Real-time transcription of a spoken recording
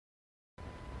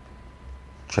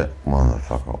Check,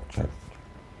 motherfucker. Check.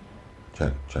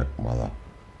 Check, check, mother.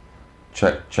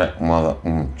 Check, check, mother.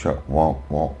 Check. 1,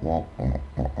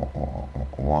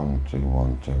 2,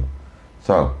 1, 2.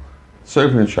 So,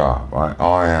 super sharp, right?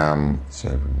 I am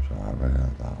super sharp. I really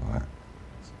like that, right?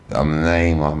 A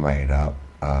name I made up.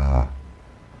 And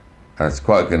it's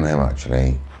quite a good name,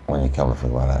 actually, when you come to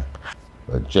think about it.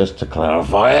 But just to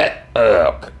clarify it,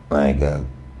 look, there you go.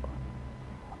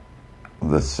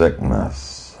 The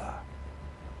sickness.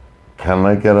 Can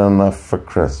I get enough for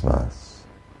Christmas?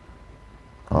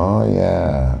 Oh,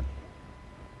 yeah.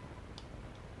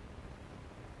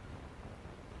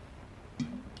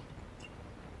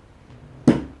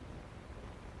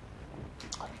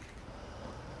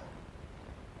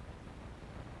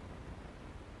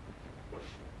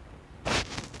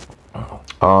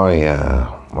 Oh,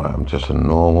 yeah. Well, I'm just a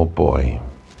normal boy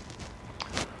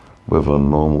with a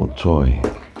normal toy.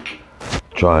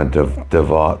 Trying to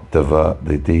divert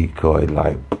the decoy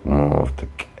like off the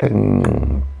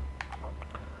king.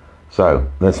 So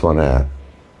this one here,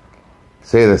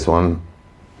 see this one,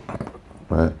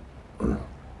 right?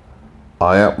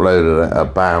 I uploaded it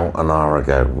about an hour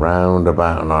ago, round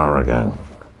about an hour ago.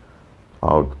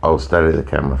 I'll steady the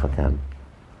camera if I can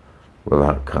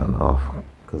without cutting off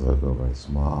because I've got a very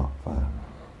smart phone.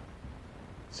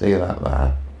 See that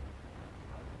there?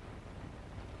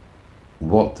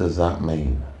 What does that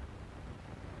mean?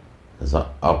 Because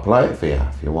I'll play it for you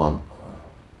if you want.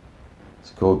 It's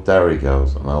called Dairy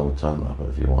Girls, and I will turn it up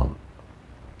if you want.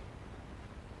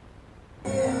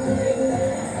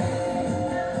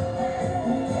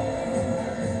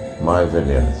 My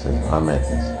video, this is, I made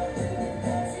this.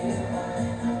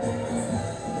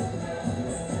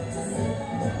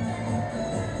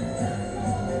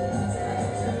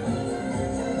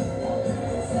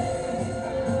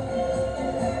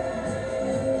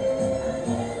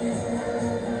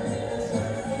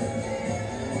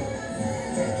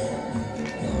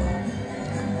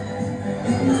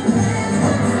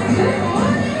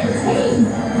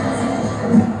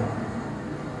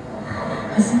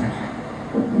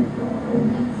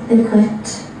 They quit.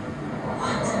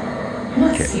 What? You're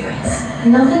not serious.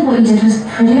 I don't think what you did was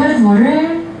pretty out of order,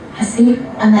 Erin. I see.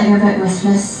 And that you're a bit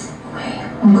restless. Okay,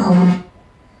 I'm calm.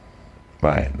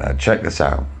 Right, now check this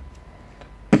out.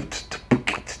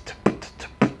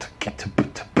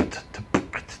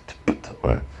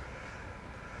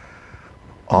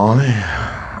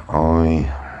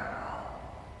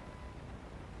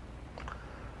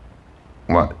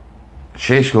 Well,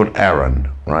 she's called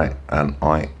Erin, right? And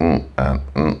I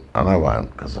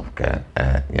won't because I've got,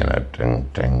 ding,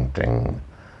 ding, ding,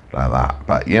 like that.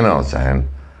 But you know what I'm saying?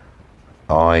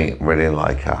 I really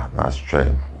like her, that's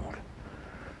true.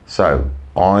 So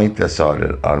I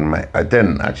decided I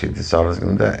didn't actually decide I was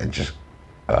going to do it. It just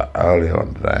earlier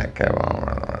on today it came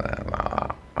on.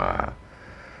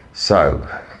 So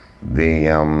the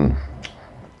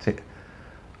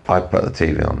I put the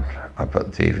TV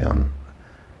on,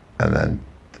 and then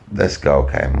this girl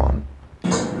came on.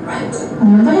 Right.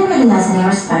 Nobody really has any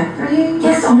respect for you.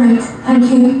 Yes, all right. Thank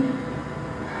you.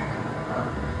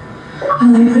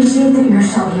 Well, I appreciate that you're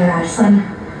still here, Ashlyn.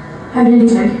 I really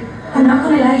do. I'm not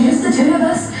going to lie, just the two of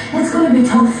us. It's going to be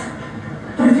tough.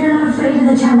 But if you're not afraid of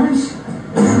the challenge,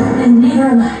 then neither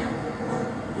am I.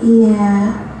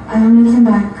 Yeah, I only came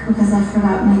back because I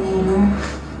forgot my neighbor.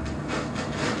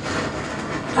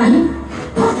 Fine.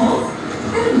 I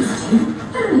don't need you.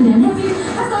 I don't need any of you.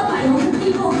 I've got my own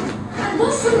people. And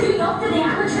what's so doing up for the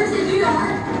amateurs that you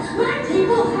are? My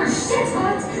people are shit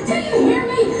hot. Do you hear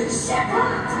me? Shit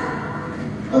hot.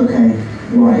 Okay,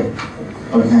 right.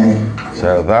 Okay.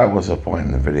 So that was a point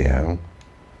in the video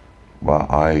where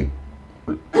I...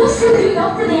 What's so doing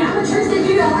up for the amateurs that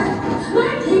you are?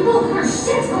 My people are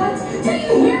shit hot. Do you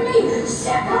hear me?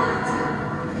 Shit hot.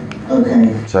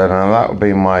 Okay. So now that would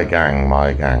be my gang.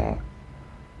 I've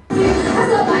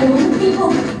got my own people.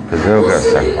 Because they'll get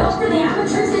sick up for the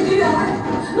amateurs that you are.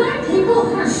 My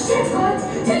people are shit hot.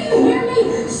 Do you hear me?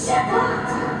 Shit hot.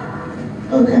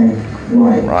 Okay.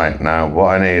 Right, now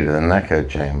what I need is an echo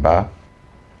chamber,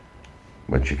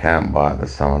 which you can't buy at the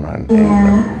Summer 19.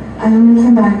 Yeah, I only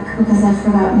came back because I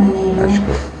forgot my name. That's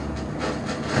good.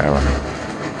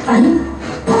 Fine.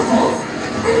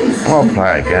 I'll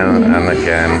play again and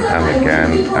again and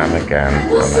again and again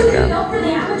and again. Up for the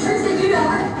amateurs that you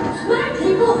are. My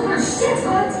people are shit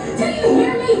hot. Do you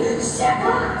hear me? Shit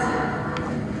hot.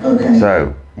 Okay.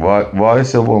 So, why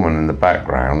is a woman in the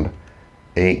background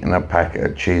eating a packet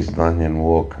of cheese and onion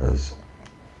Walkers?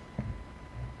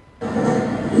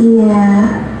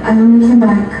 Yeah, I only came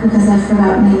back because I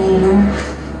forgot my neighbor.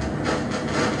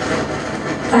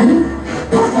 Fine.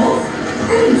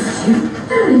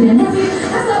 I don't and a nephew.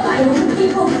 I've got my own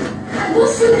people. I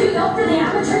will shoot you up for the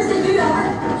amateurs that you are.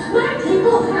 My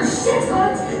people are shit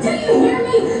hot. Do you hear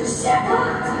me? Shit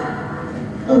hot.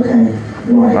 Okay.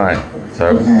 Right. So,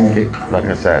 Okay. like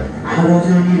I said. How do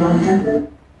I do you on here?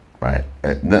 Right.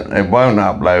 It won't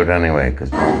upload anyway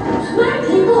because. My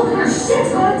people are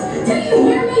shit hot. Do you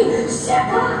hear me? Shit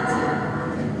hot.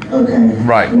 Okay.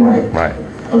 Right.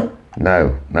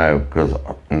 No, because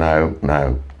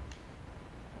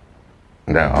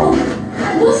no.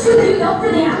 I will shoot you up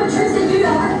for the amateurs that you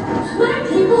are. My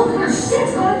people are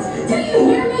shit hot. Do you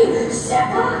hear me? Shit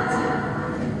hot.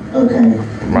 Okay.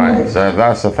 Right. So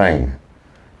that's the thing.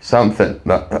 Something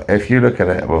that if you look at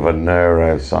it with a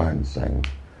neuroscience thing,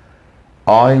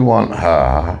 I want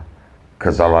her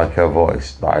because I like her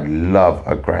voice. I love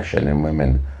aggression in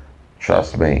women.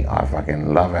 Trust me, I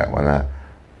fucking love it when that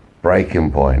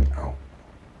breaking point.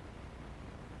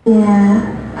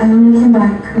 Yeah, I only came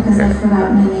back because I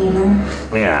forgot my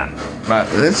neighbor. Yeah, but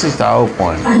this is the whole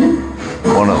point.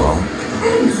 One of them.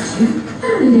 I missed you. I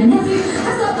don't need a nephew.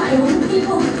 I've got my own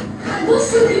people. I will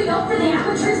shoot you up for the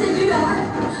amateurs that you are.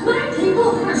 My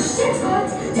people are shit hot.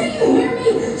 Do you hear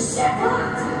me? Shit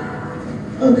hot.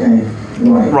 Okay.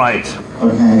 Right.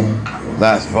 Okay.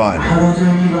 That's fine. How do I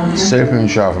do you on here? Super and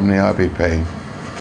shot from the IBP.